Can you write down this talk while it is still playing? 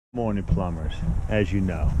Morning, plumbers. As you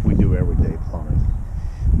know, we do everyday plumbing.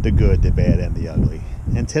 The good, the bad, and the ugly.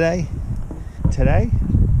 And today,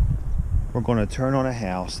 we're going to turn on a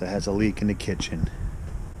house that has a leak in the kitchen.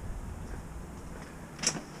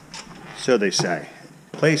 So they say.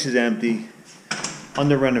 Place is empty,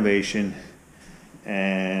 under renovation,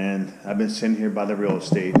 and I've been sitting here by the real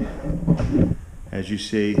estate. As you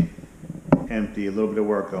see, empty, a little bit of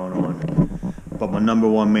work going on. But my number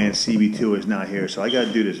one man, CB2, is not here, so I got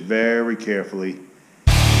to do this very carefully.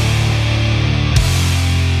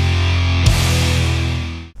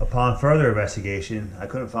 Upon further investigation, I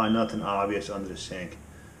couldn't find nothing obvious under the sink.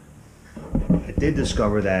 I did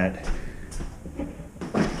discover that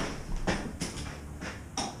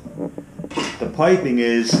the piping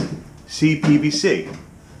is Cpvc,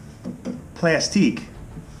 plastique.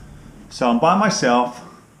 So I'm by myself.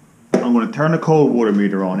 I'm going to turn the cold water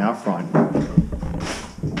meter on out front.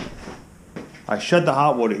 I shut the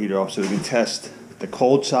hot water heater off so we can test the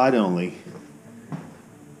cold side only.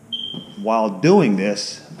 While doing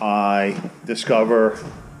this, I discover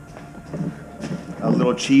a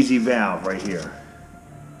little cheesy valve right here.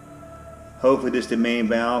 Hopefully this is the main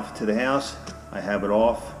valve to the house. I have it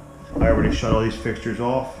off. I already shut all these fixtures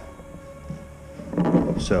off.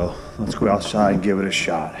 So let's go outside and give it a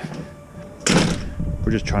shot.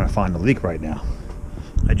 We're just trying to find the leak right now.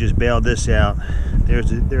 I just bailed this out. There's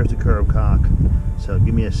the curb cock. So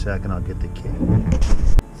give me a second, I'll get the key.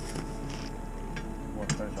 We'll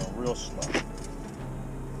turn it on real slow.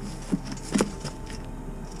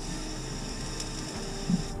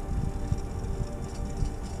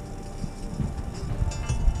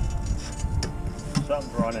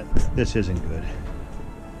 Something's running. This isn't good.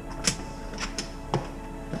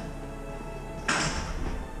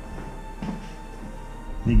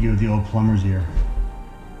 Let me give the old plumber's ear.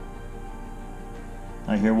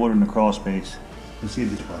 I hear water in the crawl space. Let's see if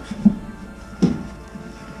this works.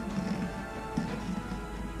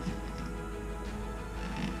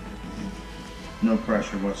 No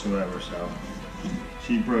pressure whatsoever, so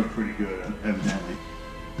she broke pretty good, evidently.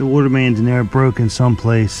 The water main's in there, broken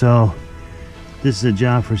someplace, so this is a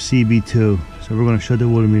job for CB2. So we're going to shut the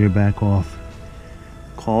water meter back off,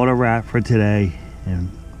 call it a wrap for today,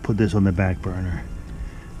 and put this on the back burner.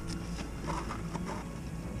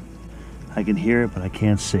 I can hear it, but I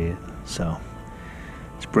can't see it. So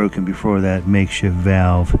it's broken before that makeshift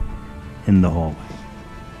valve in the hallway.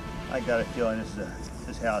 I got a feeling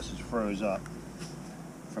this house is froze up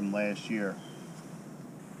from last year.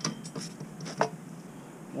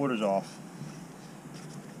 Water's off.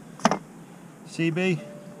 CB,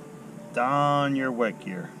 don your wet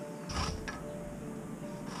gear.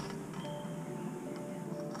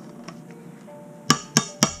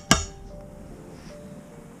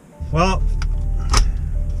 Well,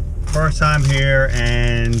 first time here,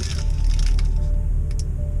 and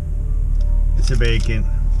it's a vacant,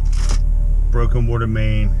 broken water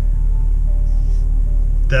main.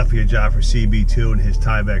 Definitely a job for CB2 in his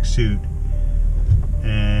Tyvek suit.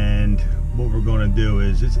 And what we're going to do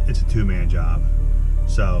is, it's a two-man job.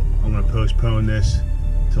 So I'm going to postpone this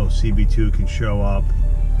until CB2 can show up.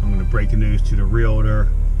 I'm going to break the news to the realtor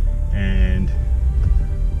and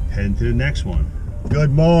head into the next one.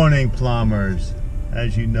 Good morning, plumbers.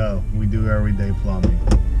 As you know, we do everyday plumbing.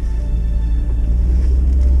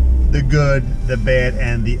 The good, the bad,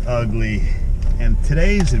 and the ugly. And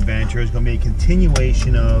today's adventure is going to be a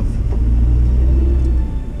continuation of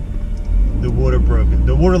the water broken.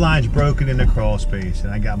 The water line's broken in the crawl space,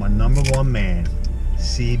 and I got my number one man,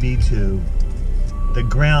 CB2, the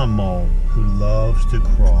ground mole who loves to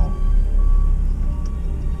crawl.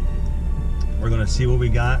 We're going to see what we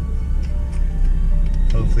got.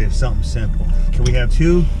 Hopefully it's something simple. Can we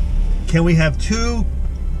have two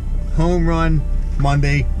home run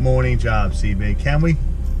Monday morning jobs, CB? Can we?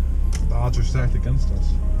 The odds are stacked against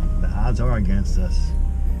us. The odds are against us.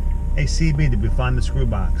 Hey CB, did we find the screw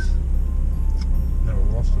box? Never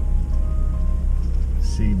lost it.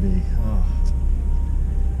 CB, oh.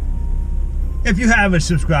 If you haven't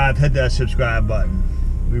subscribed, hit that subscribe button.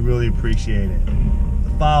 We really appreciate it.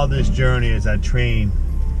 Follow this journey as I train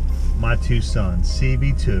my two sons,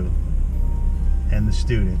 CB2 and the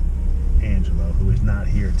student, Angelo, who is not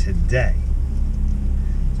here today.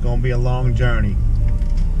 It's going to be a long journey,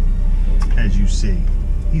 as you see.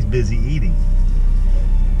 He's busy eating.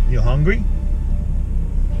 You hungry?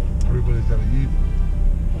 Everybody's got to eat.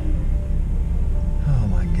 Oh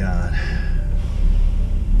my God.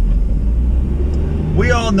 We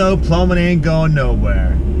all know plumbing ain't going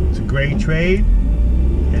nowhere. It's a great trade,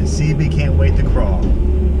 and CB can't wait to crawl.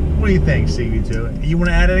 What do you think, CB2? You want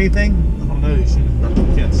to add anything? I don't know.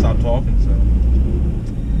 You can't stop talking, so.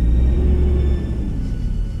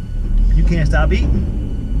 can't stop eating.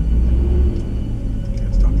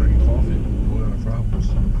 Can't stop drinking coffee. Boy, our problems.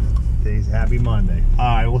 Today's Happy Monday.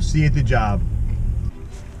 Alright, we'll see you at the job.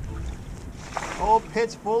 Whole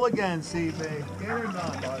pit's full again, CB. Get her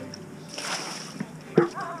done, buddy.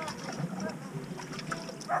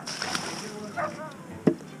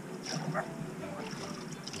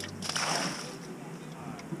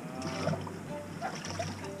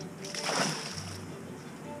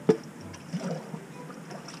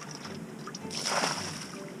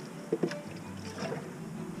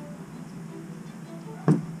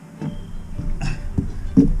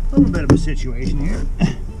 A little bit of a situation here.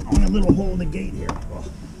 On a little hole in the gate here. Oh,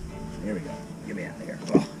 here we go. Get me out of here.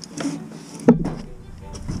 Oh.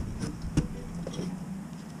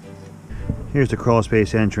 Here's the crawl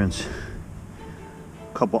space entrance.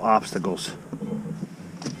 Couple obstacles.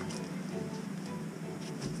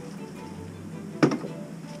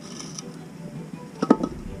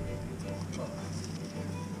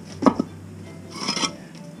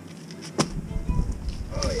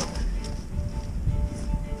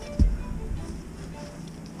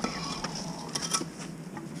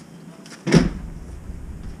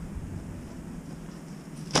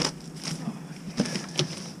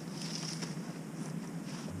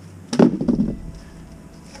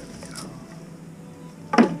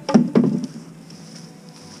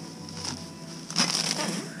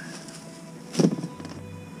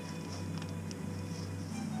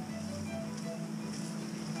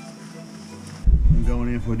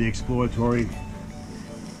 Going in for the exploratory,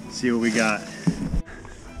 see what we got.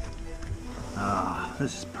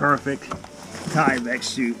 This is perfect Tyvek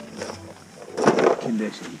suit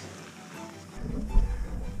conditions.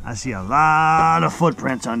 I see a lot of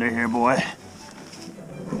footprints under here, boy.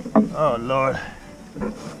 Oh Lord.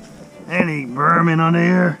 Any vermin under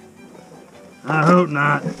here? I hope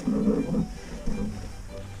not.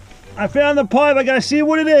 I found the pipe, I gotta see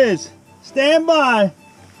what it is. Stand by.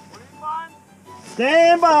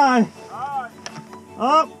 Stand by.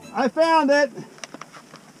 Oh, I found it.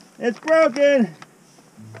 It's broken.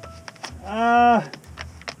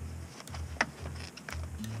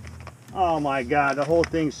 Oh my God, the whole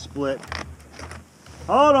thing's split.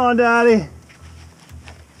 Hold on, Daddy.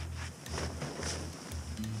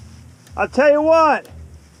 I'll tell you what.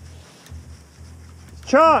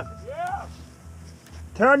 Chuck. Yeah.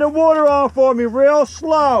 Turn the water on for me real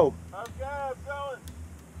slow. Okay, I'm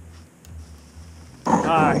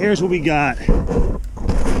going. Here's what we got.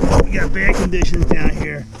 We got bad conditions down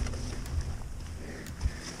here.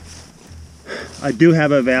 I do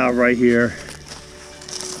have a valve right here.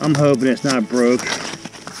 I'm hoping it's not broke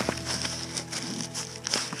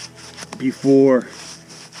before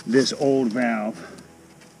this old valve,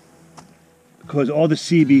 because all the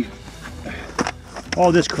CB,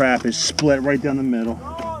 all this crap is split right down the middle.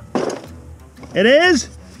 It is?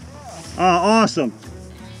 Oh, awesome.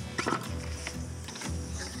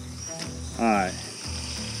 Alright,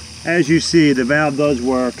 as you see, the valve does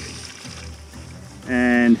work,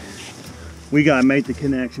 and we gotta make the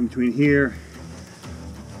connection between here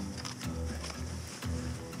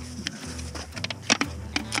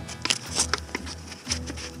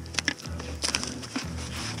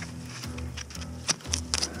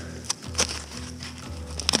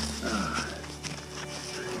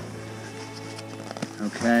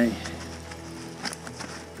okay.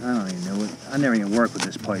 I don't even know what, I never even worked with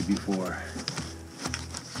this pipe before.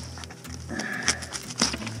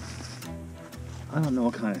 I don't know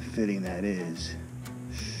what kind of fitting that is.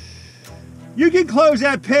 You can close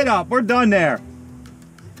that pit up. We're done there. Is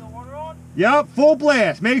the water on? Yep, full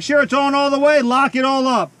blast. Make sure it's on all the way. Lock it all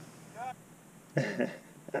up.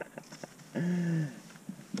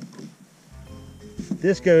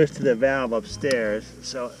 This goes to the valve upstairs.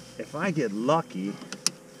 So if I get lucky,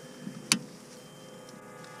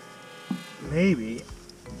 maybe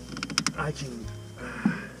I can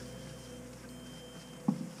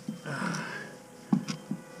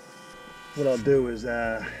what I'll do is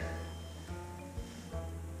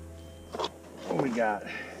what we got,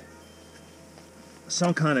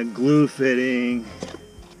 some kind of glue fitting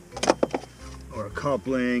or a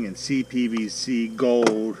coupling and Cpvc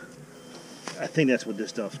gold. I think that's what this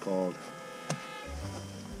stuff's called.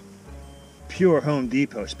 Pure Home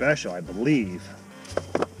Depot special, I believe.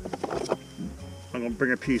 I'm gonna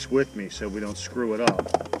bring a piece with me so we don't screw it up.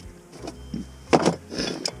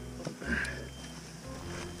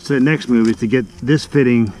 So the next move is to get this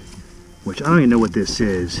fitting, which I don't even know what this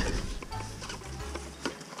is.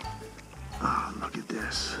 Oh, look at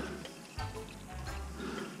this.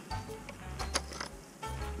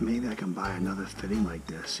 Maybe I can buy another fitting like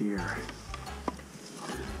this here.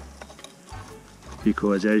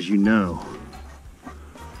 because as you know,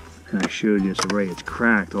 and I showed you this already, it's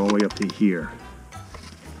cracked all the way up to here.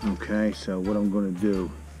 Okay, so what I'm going to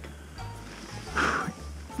do,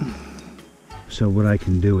 so what I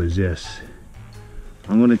can do is this.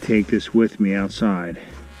 I'm going to take this with me outside.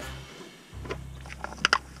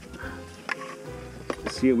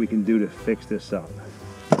 See what we can do to fix this up.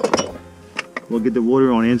 We'll get the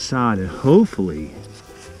water on inside and hopefully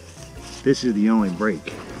this is the only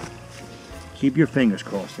break. Keep your fingers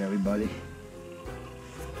crossed, everybody,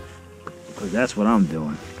 because that's what I'm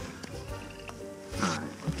doing. Alright,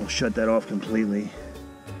 we'll shut that off completely.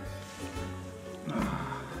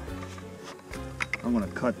 I'm gonna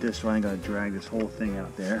cut this so I ain't gotta drag this whole thing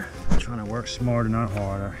out there. I'm trying to work smarter, not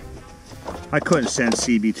harder. I couldn't send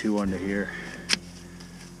CB2 under here.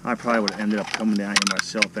 I probably would have ended up coming down here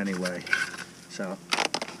myself anyway. So,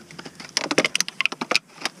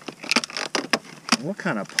 what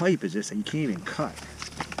kind of pipe is this that you can't even cut?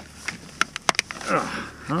 Ugh,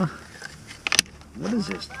 huh? What is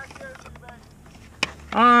this?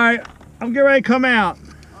 Alright, I'm getting ready to come out.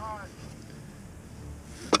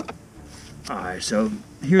 Alright, so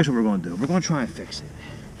here's what we're going to do. We're going to try and fix it.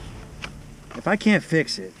 If I can't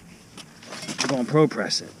fix it, we're going to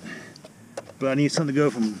ProPress it. But I need something to go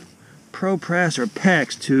from ProPress or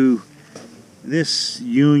PEX to this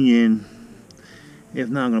union. If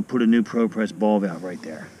not, I'm going to put a new ProPress ball valve right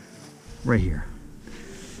there. Right here.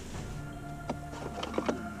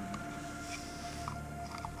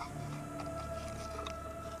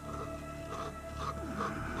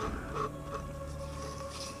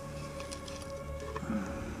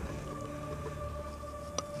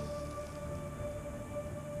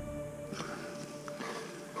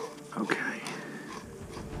 Okay.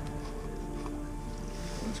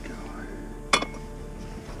 Let's go.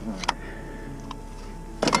 All right.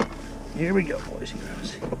 Here we go, boys and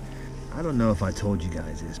girls. I don't know if I told you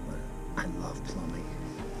guys this, but I love plumbing.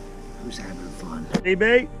 Who's having fun?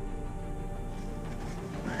 CB?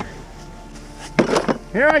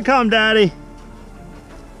 Here I come, Daddy.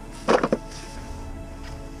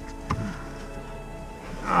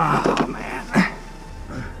 Oh, man.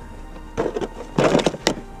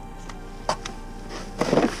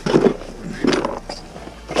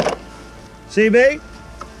 CB?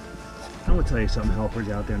 I'm gonna tell you something, helpers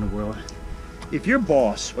out there in the world. If your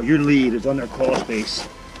boss or your lead is on their crawl space,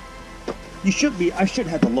 I shouldn't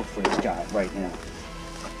have to look for this guy right now.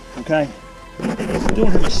 Okay?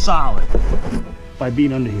 Doing him a solid by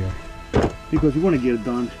being under here. Because we want to get it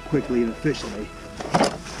done quickly and efficiently.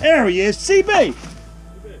 There he is, CB!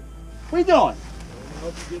 What are you doing?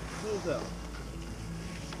 Help you get the tools out.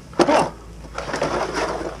 Come on.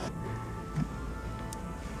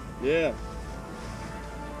 Yeah.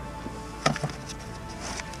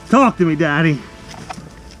 Talk to me, Daddy.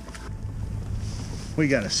 We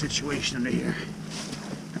got a situation under here.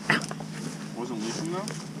 Wasn't leaking though?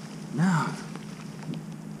 No.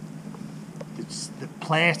 It's the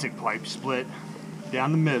plastic pipe split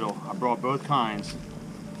down the middle. I brought both kinds.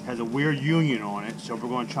 Has a weird union on it, so we're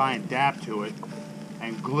going to try and adapt to it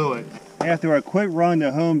and glue it. After a quick run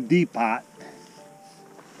to Home Depot,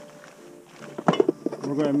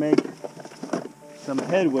 we're going to make some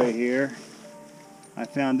headway here. I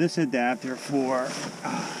found this adapter for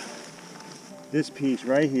this piece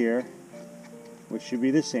right here, which should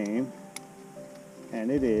be the same, and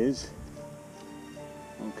it is.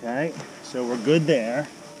 Okay, so we're good there.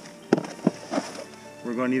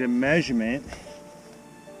 We're going to need a measurement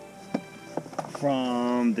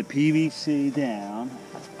from the PVC down,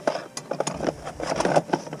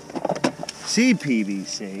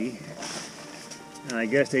 Cpvc, and I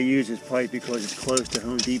guess they use this pipe because it's close to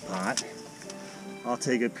Home Depot. I'll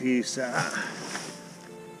take a piece, we'll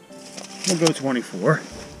go 24.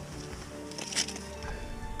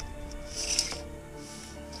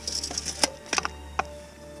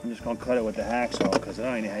 I'm just going to cut it with the hacksaw because I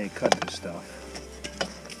don't know how you cut this stuff.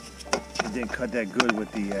 It didn't cut that good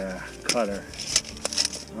with the cutter.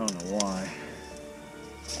 I don't know why.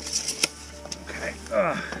 Okay.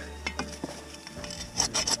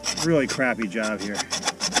 Really crappy job here.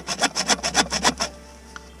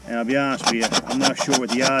 And I'll be honest with you, I'm not sure what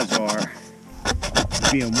the odds are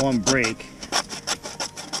of being one break.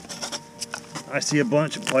 I see a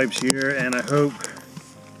bunch of pipes here and I hope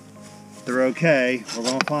they're okay. We're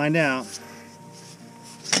going to find out.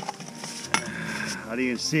 I didn't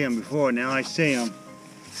even see them before, now I see them.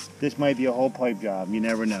 This might be a whole pipe job, you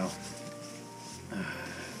never know.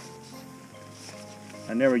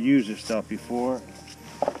 I never used this stuff before.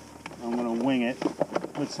 I'm going to wing it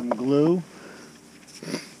with some glue,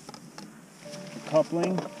 a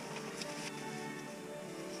coupling,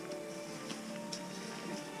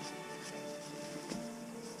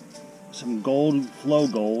 some gold, flow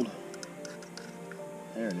gold.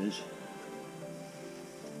 There it is.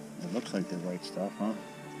 It looks like the right stuff, huh?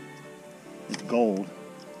 It's gold.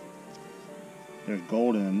 There's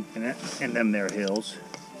gold in them there hills.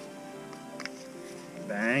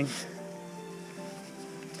 Bang.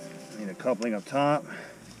 Need a coupling up top.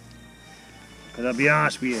 Because I'll be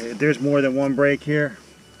honest with you, if there's more than one break here,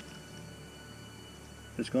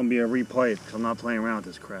 it's going to be a repipe because I'm not playing around with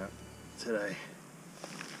this crap today.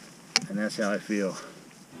 And that's how I feel.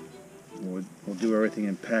 We'll do everything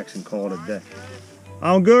in packs and call it a day.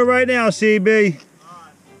 I'm good right now, CB.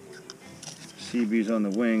 CB's on the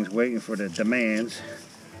wings waiting for the demands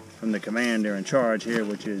from the commander in charge here,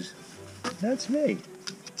 which is, that's me.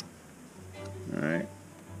 Alright.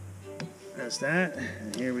 That's that.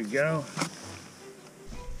 And here we go.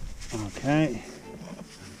 Okay.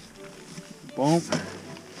 Boom.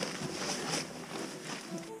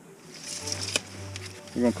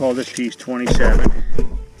 We're going to call this piece 27.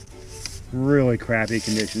 Really crappy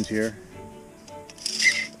conditions here.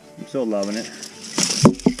 I'm still loving it.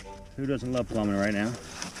 Who doesn't love plumbing right now?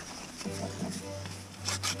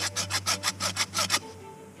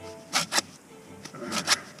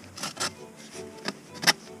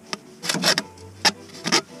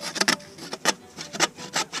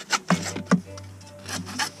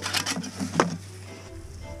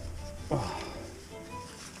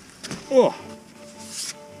 Oh.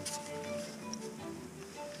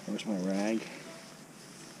 Where's my rag?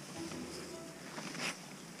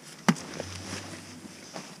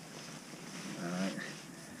 Alright.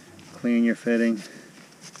 Clean your fitting.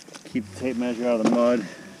 Keep the tape measure out of the mud.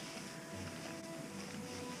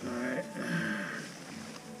 Alright.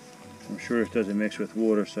 I'm sure this doesn't mix with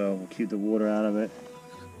water, so we'll keep the water out of it.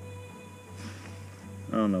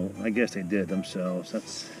 I don't know. I guess they did themselves.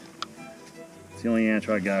 That's the only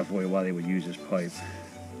answer I got for you why they would use this pipe.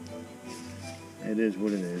 It is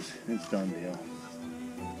what it is. It's done deal.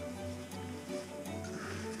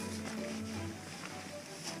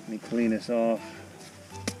 Let me clean this off.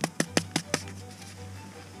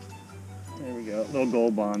 There we go. Little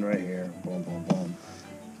gold bond right here. Boom, boom, boom.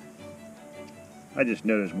 I just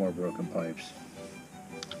know there's more broken pipes.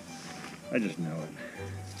 I just know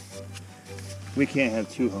it. We can't have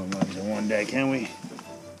 2 home runs in one day, can we?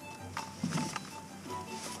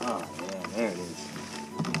 Oh, yeah, there it is.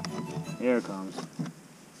 Here it comes.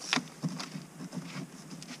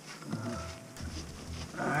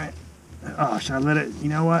 Alright. Oh, should I let it, you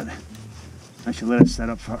know what? I should let it set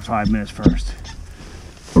up for 5 minutes first.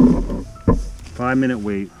 5-minute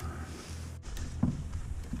wait.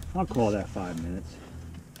 I'll call that 5 minutes.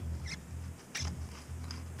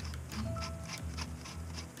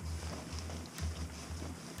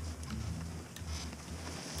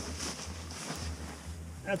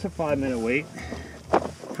 That's a 5-minute wait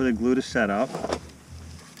for the glue to set up.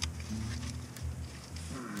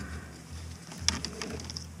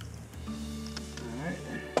 Alright.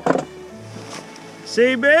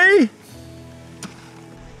 CB?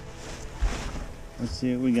 Let's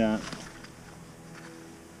see what we got.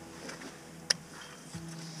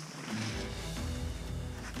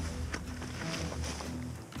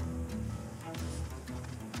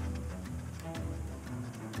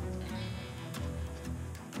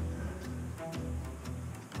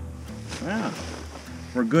 Wow,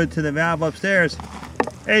 we're good to the valve upstairs.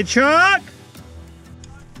 Hey Chuck,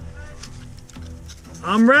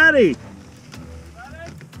 I'm ready.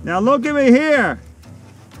 Now look at me here.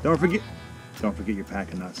 Don't forget your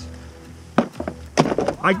pack of nuts.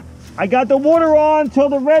 I got the water on till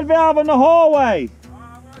the red valve in the hallway.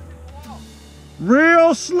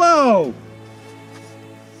 Real slow.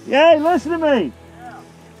 Hey, listen to me.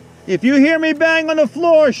 If you hear me bang on the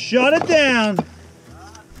floor, shut it down.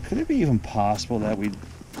 Could it be even possible that we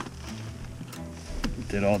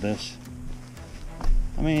did all this?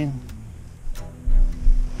 I mean,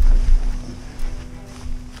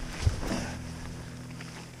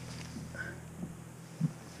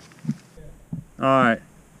 all right,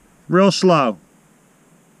 real slow.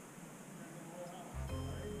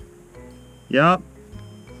 Yep.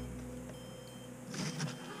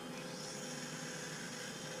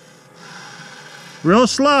 Real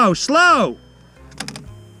slow, slow.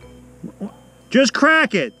 Just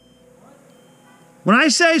crack it. When I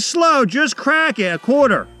say slow, just crack it a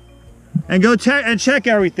quarter and go and check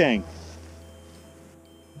everything.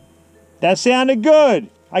 That sounded good.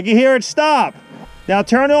 I can hear it stop. Now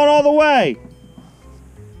turn it on all the way.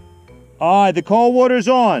 All right, the cold water's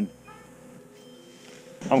on.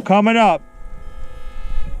 I'm coming up.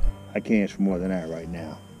 I can't answer more than that right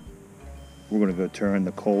now. We're gonna go turn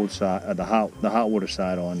the cold side, the hot water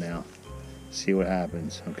side on now. See what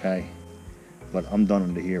happens, okay? but I'm done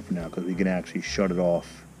under here for now because we can actually shut it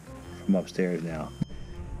off from upstairs now.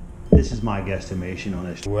 This is my guesstimation on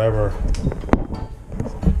this. Whoever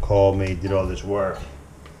called me, did all this work,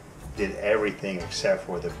 did everything except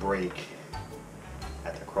for the brake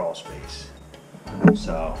at the crawl space.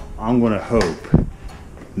 So I'm gonna hope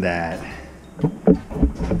that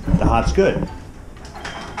the hot's good.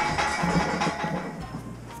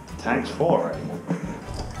 Tank's full already.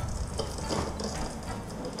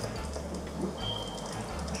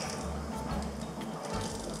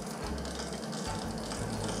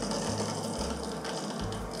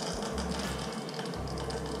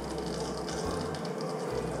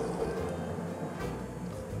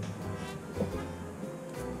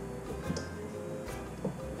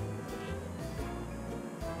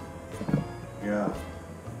 Yeah,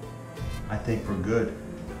 I think we're good.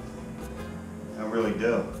 I really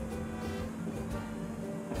do.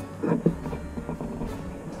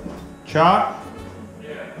 Chuck?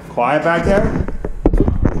 Yeah. Quiet back there?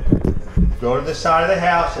 Go to the side of the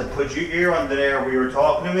house and put your ear under there where you were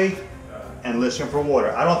talking to me and listen for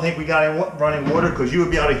water. I don't think we got any running water because you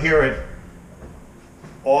would be able to hear it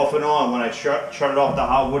off and on when I shut it off the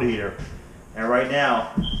hot wood heater. And right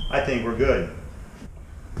now, I think we're good.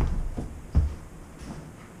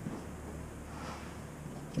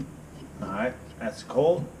 Alright, that's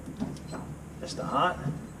cold. That's the hot.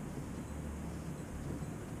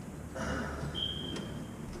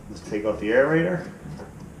 Let's take off the aerator.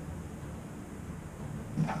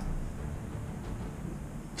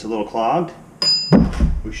 It's a little clogged.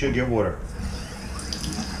 We should get water.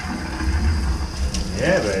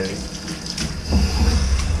 Yeah, baby.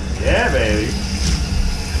 Yeah, baby.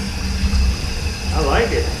 I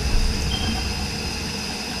like it.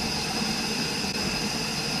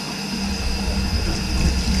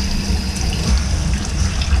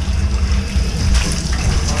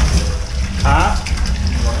 Huh?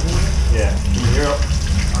 Yeah. Can you hear it?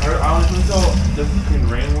 I was going to tell the difference between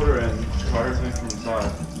rainwater and water coming from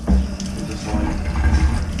inside. With this line.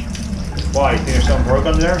 Why? You think there's something broke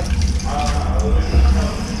under there?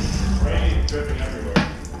 Rain dripping everywhere.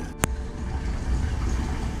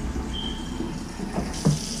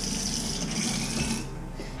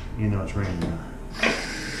 You know it's raining now.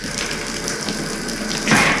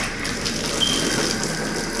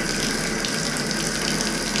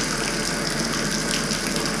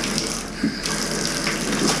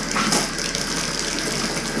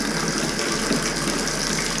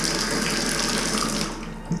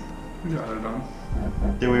 We got it done.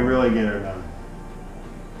 Did we really get her done?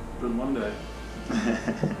 Been one day.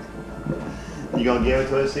 You gonna give it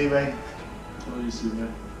to us, CB? What do you see,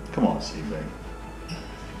 man? Come on, CB.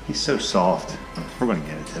 He's so soft. We're gonna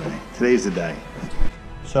get it today. Today's the day.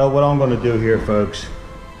 So what I'm gonna do here, folks,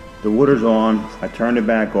 the water's on. I turned it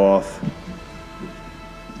back off.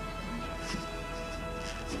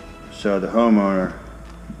 So the homeowner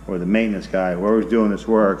or the maintenance guy, whoever's doing this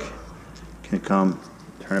work, can come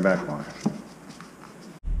turn it back on.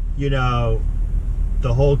 You know,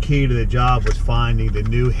 the whole key to the job was finding the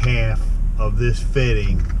new half of this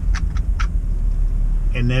fitting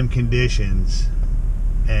in them conditions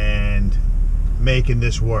and making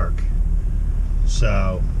this work.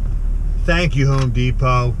 So thank you, Home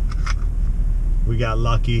Depot. We got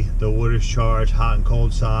lucky. The water's charged, hot and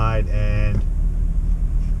cold side, and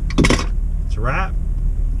it's a wrap.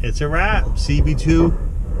 It's a wrap.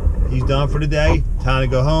 CB2, he's done for the day. Time to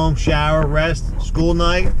go home, shower, rest, school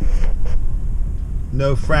night.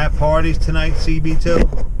 No frat parties tonight,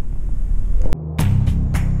 CB2.